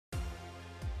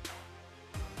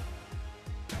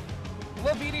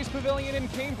Levites Pavilion in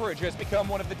Cambridge has become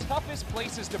one of the toughest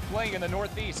places to play in the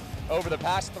Northeast over the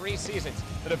past 3 seasons.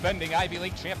 The defending Ivy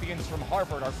League champions from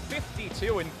Harvard are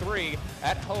 52-3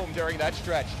 at home during that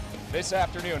stretch. This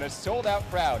afternoon, a sold-out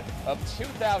crowd of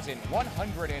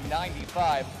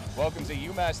 2,195 welcomes a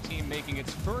UMass team making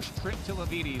its first trip to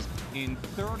Levites in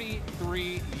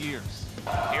 33 years.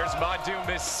 Here's Madu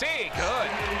Messi, good.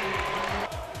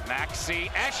 Maxi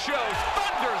Eschos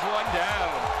thunders one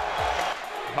down.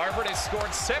 Harvard has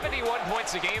scored 71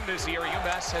 points a game this year.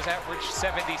 UMass has averaged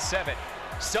 77.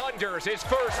 Saunders, his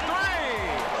first three.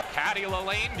 Caddy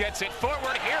Lalane gets it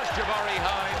forward. Here's Jabari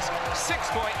Hines.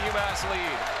 6-point UMass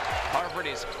lead. Harvard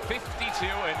is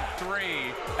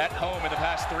 52-3 at home in the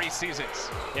past 3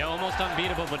 seasons. Yeah, almost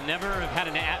unbeatable, but never have had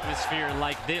an atmosphere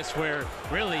like this where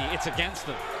really it's against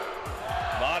them.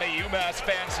 A lot of UMass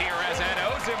fans here as Ed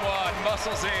Ozimwan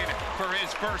muscles in for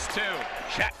his first 2.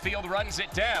 Chatfield runs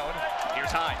it down. Here's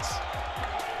Hines.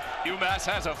 UMass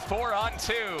has a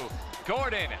 4-on-2.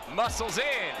 Gordon muscles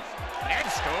in and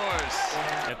scores.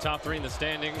 Yeah, top 3 in the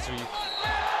standings.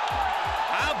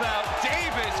 How about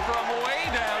Davis from way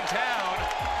downtown,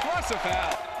 plus a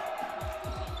foul.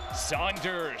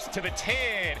 Saunders to the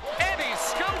 10, and he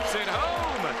scoops it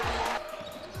home.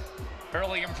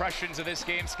 Early impressions of this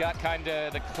game, Scott, kind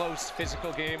of the close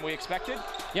physical game we expected?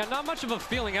 Yeah, not much of a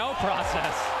feeling out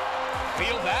process.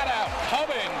 Feel that out,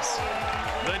 Cummins,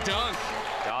 the dunk.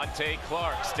 Dante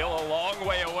Clark still a long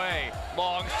way away.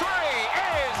 Long 3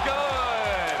 is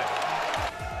good.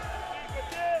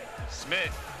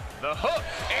 Smith, the hook,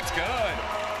 it's good.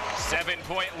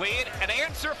 7-point lead, an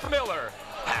answer from Miller.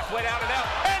 Halfway down and out,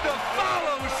 and a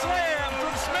follow slam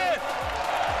from Smith.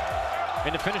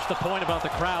 And to finish the point about the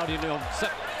crowd, you know,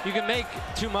 you can make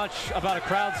too much about a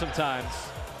crowd sometimes.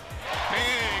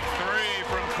 Big 3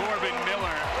 from Corbin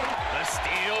Miller. The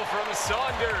steal from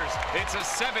Saunders. It's a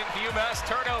 7th UMass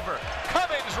turnover.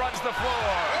 Cummins runs the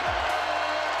floor.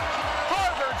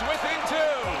 Harvard's within 2.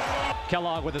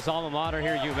 Kellogg with his alma mater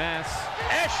here, UMass.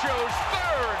 Eschos'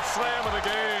 3rd slam of the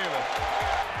game.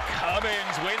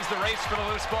 Cummins wins the race for the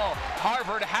loose ball.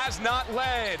 Harvard has not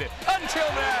led until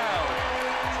now.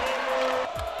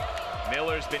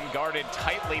 Miller's been guarded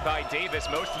tightly by Davis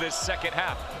most of this second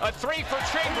half. A 3 for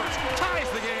Chambers ties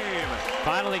the game.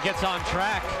 Finally gets on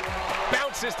track.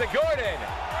 Bounces to Gordon.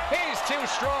 He's too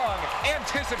strong.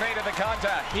 Anticipated the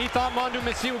contact. He thought Madu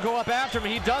Messi would go up after him.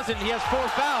 He doesn't. He has 4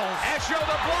 fouls. Escho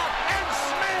the block, and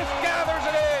Smith gathers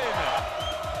it in.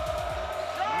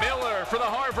 Miller for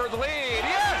the Harvard lead.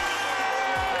 Yes!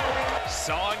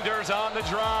 Saunders on the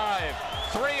drive.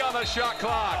 3 on the shot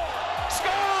clock.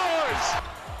 Scores!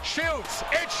 Shoots,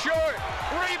 it's short,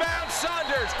 rebound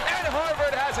Saunders, and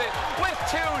Harvard has it with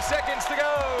 2 seconds to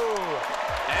go.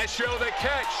 Escho the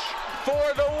catch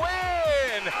for the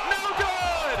win. No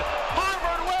good.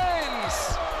 Harvard wins.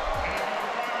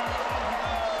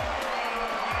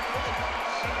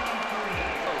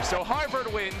 So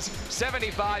Harvard wins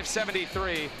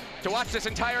 75-73. To watch this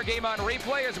entire game on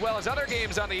replay as well as other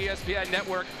games on the ESPN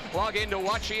network, log in to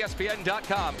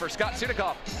watchespn.com. For Scott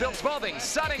Sudikoff, Bill Spalding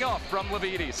signing off from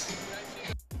Levites.